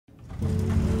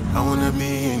I wanna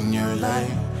be in your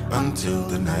life until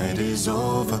the night is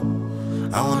over.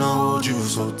 I wanna hold you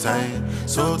so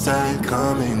tight,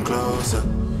 coming closer.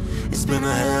 It's been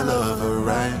a hell of a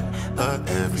ride, but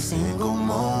every single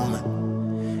moment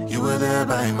you were there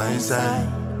by my side.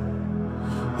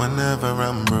 Whenever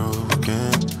I'm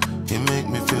broken, you make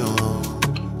me feel whole.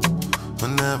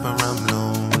 Whenever I'm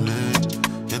lonely,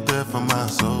 you're there for my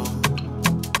soul.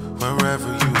 Wherever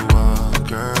you are,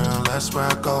 girl, that's where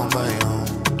I call my own.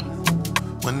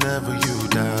 Whenever you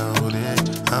doubt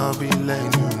it, I'll be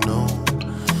letting you know.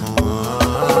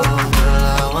 Oh, girl,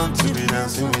 I want to be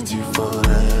dancing with you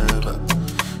forever.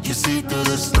 You see through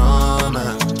the storm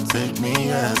and take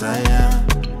me as I am.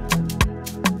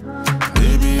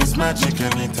 Baby, it's magic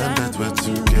anytime that we're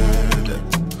together.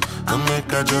 I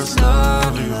make I just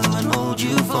love you and hold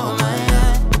you for my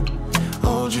hand.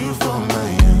 Hold you for my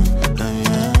hand.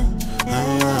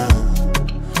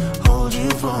 Hold you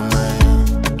for my hand.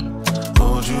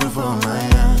 Hold you for my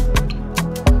hand.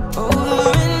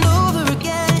 Over and over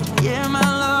again, yeah, my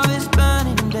love is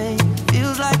burning, babe.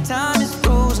 Feels like time is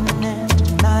frozen and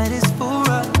the night is for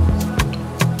us.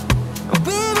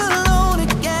 We're alone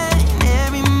again,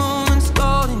 every moment's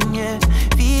golden, yeah.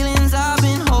 Feelings I've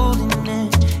been holding in,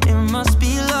 it must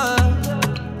be love.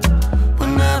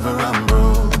 Whenever I'm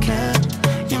broken,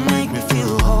 you make me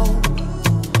feel whole.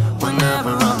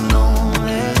 Whenever I'm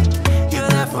lonely, you're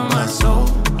there for my soul.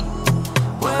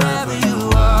 Wherever you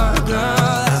are,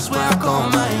 girl, that's where I call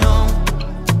my own.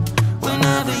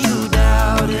 Whenever you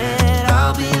doubt it,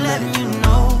 I'll be letting you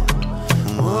know.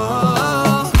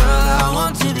 Oh, girl, I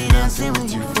want to be dancing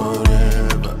with you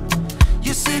forever.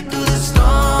 You see through the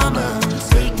storm and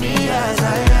take me as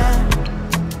I am.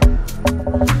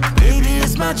 Baby,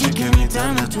 it's magic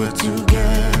anytime that we're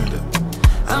together.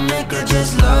 I make her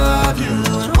just love you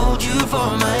and hold you for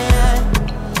my hand.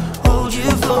 Hold you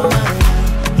for my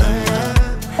hand.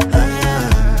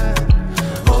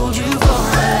 Hold you for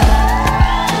my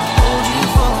hand. Hold you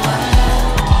for my hand.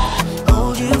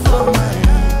 Hold you for my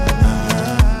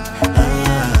hand.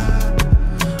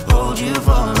 Hold you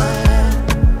for my hand.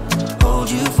 Hold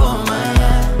you for my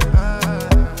hand.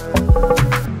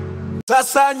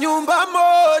 Sasa nyumba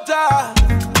moja,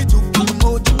 kitu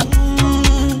kimoja,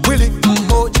 wili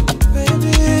mmoja,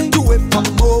 tuwe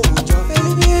pamoja.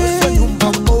 Sasa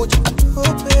nyumba moja,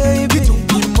 kitu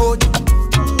kimoja,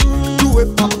 tuwe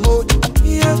pamoja,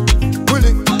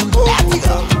 wili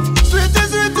mmoja. Sweety,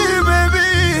 sweety baby,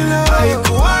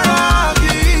 haikuwa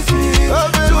rahisi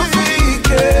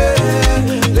tufike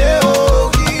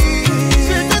leo hii.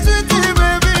 Sweety, sweety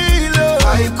baby,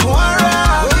 haikuwa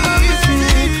rahisi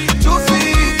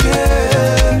tufike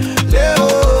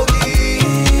leo hii.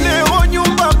 Leo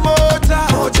nyumba moja,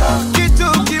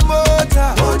 kitu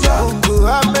kimoja, Mungu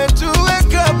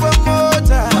ametuweka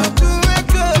pamoja.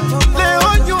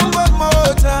 Leo nyumba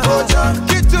moja,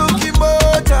 kitu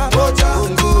kimoja,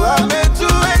 Mungu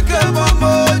ametuweka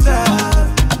pamoja.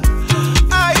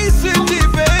 I see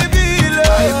baby love,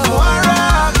 haikuwa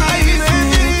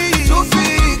rahisi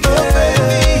tufike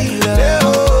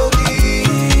leo hii.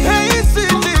 I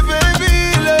see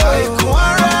baby love,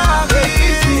 haikuwa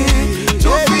rahisi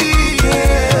tufike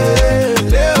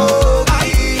leo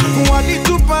hii.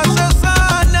 Walitupasa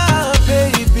sana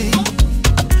baby,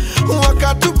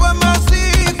 wakatupa